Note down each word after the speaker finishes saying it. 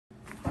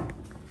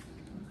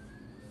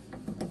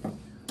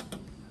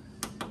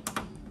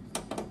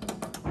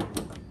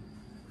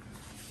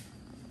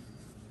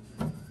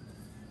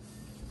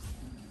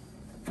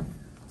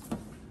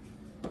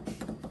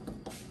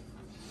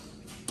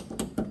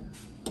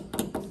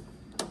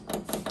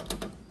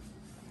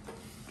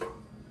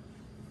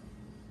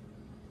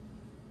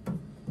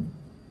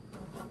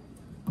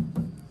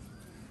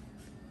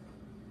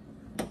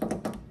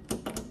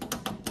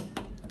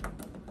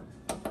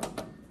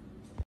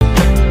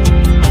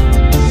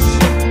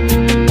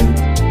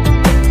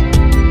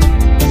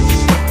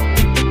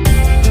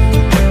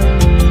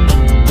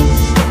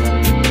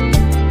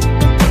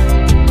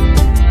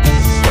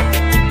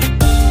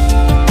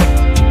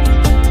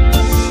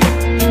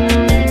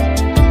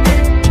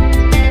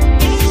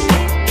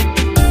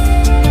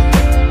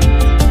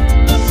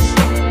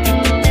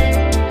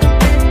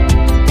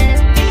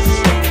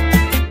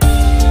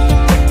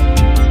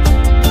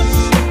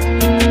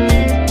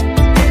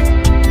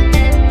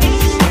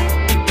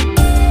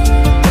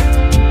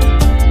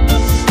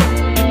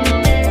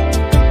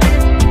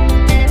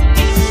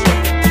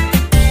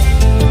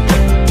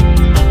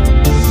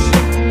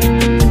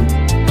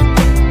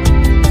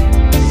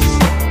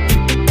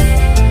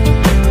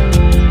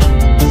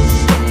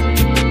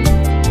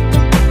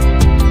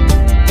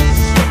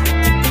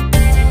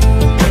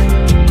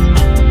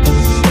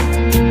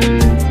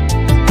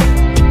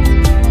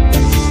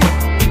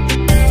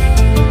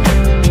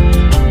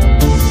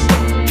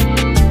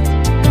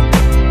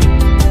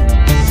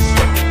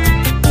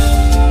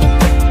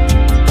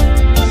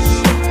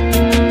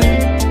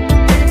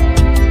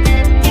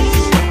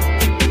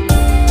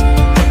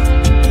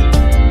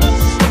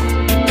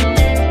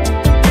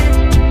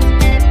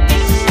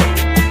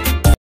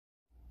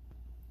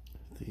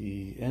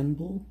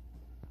Anbull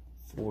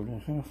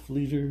 4.5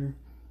 liter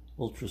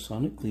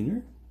ultrasonic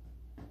cleaner.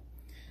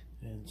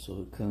 And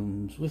so it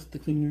comes with the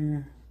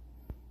cleaner,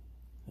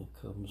 it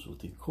comes with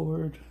the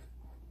cord,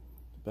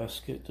 the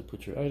basket to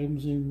put your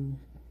items in,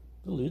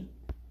 the lid,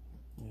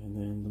 and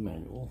then the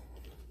manual.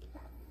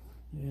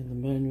 And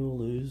the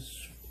manual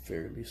is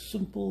fairly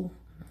simple,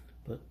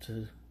 but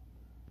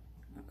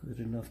good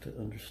enough to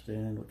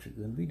understand what you're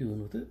going to be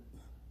doing with it.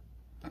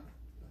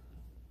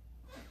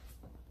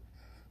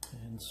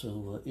 And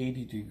so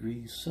 80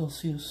 degrees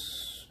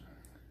Celsius,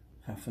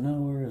 half an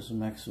hour is the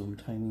maximum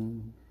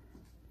timing.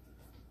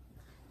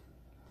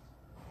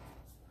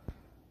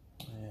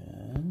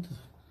 And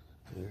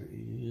there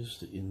is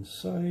the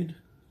inside,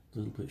 a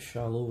little bit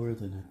shallower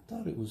than I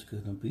thought it was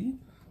going to be,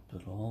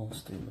 but all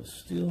stainless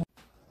steel.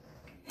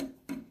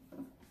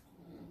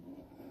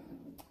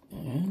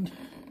 And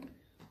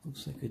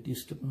looks like a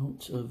decent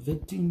amount of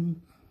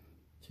venting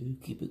to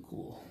keep it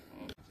cool.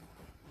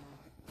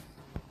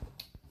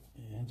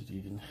 And it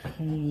even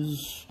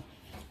has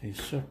a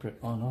separate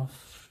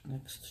on-off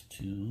next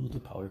to the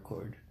power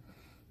cord,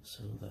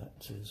 so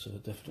that is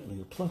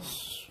definitely a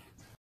plus.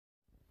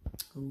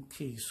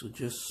 Okay, so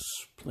just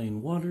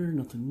plain water,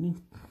 nothing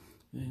new,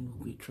 and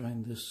we'll be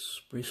trying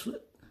this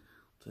bracelet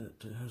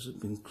that hasn't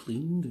been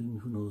cleaned in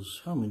who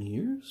knows how many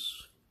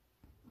years.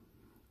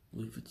 I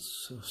believe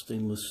it's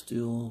stainless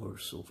steel or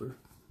silver,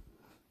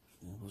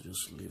 and we'll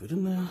just leave it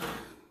in there,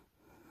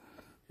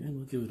 and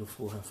we'll give it a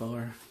full half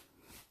hour,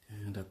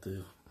 and at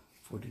the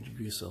 40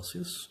 degrees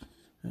Celsius,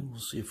 and we'll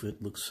see if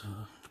it looks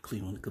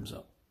clean when it comes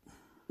out.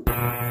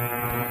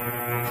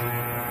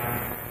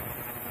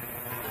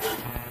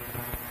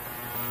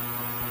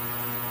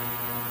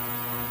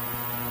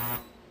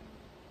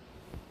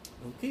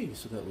 Okay,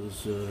 so that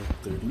was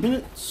 30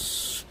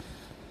 minutes,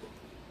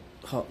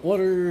 hot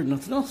water,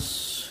 nothing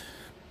else.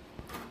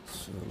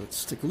 So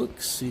let's take a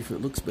look, see if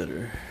it looks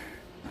better.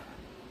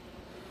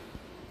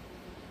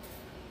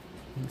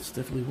 It's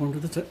definitely warm to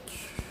the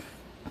touch.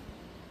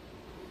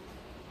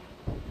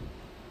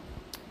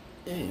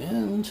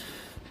 And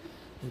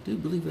I do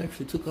believe it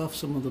actually took off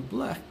some of the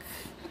black,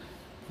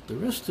 but the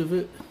rest of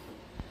it,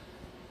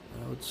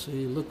 I would say,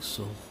 looks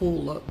a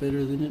whole lot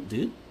better than it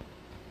did.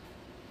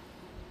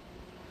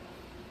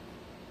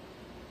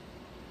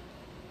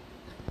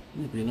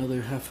 Maybe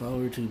another half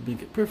hour to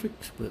make it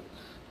perfect, but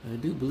I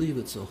do believe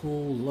it's a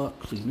whole lot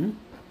cleaner.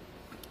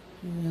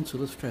 And so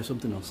let's try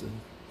something else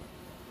then.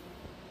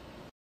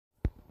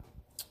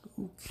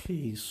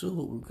 Okay, so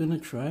what we're gonna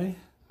try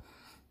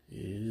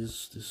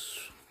is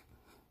this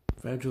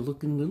fragile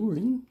looking little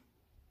ring.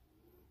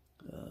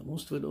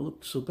 Most of it don't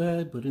look so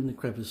bad, but in the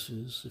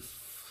crevices,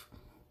 if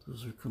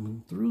those are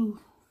coming through,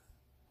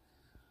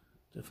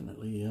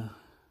 definitely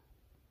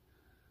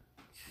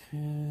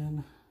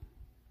can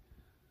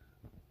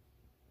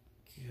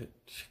get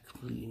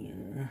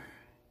cleaner.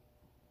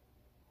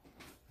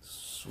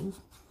 So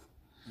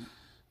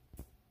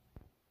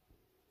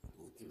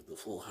we'll give it the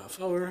full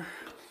half hour.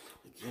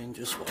 Again,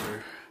 just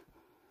water.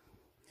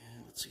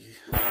 And let's see.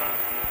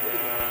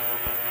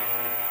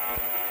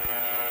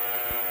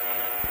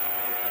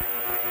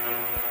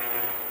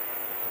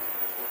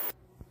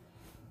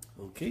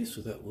 Okay,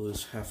 so that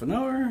was half an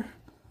hour.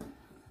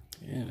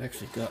 And it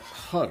actually got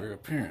hotter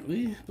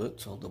apparently,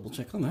 but I'll double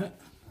check on that.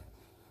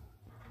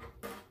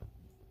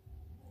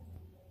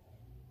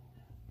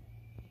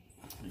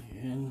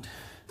 And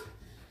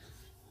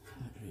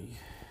let me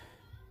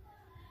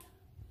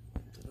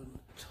put it on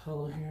the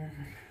towel here.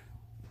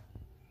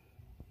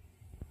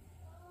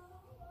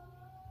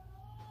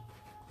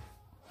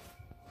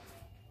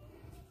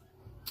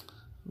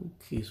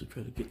 Okay, so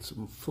try to get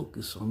some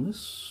focus on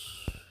this.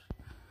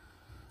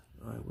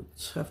 I would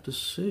have to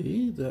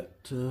say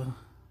that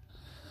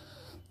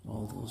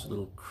all those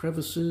little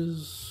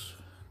crevices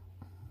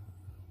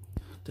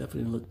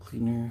definitely look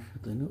cleaner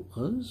than it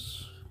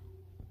was.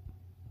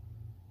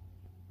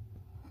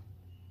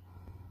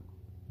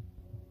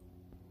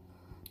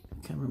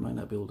 The camera might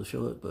not be able to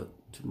show it, but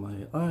to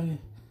my eye,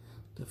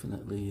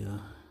 definitely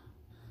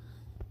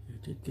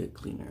it did get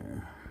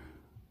cleaner.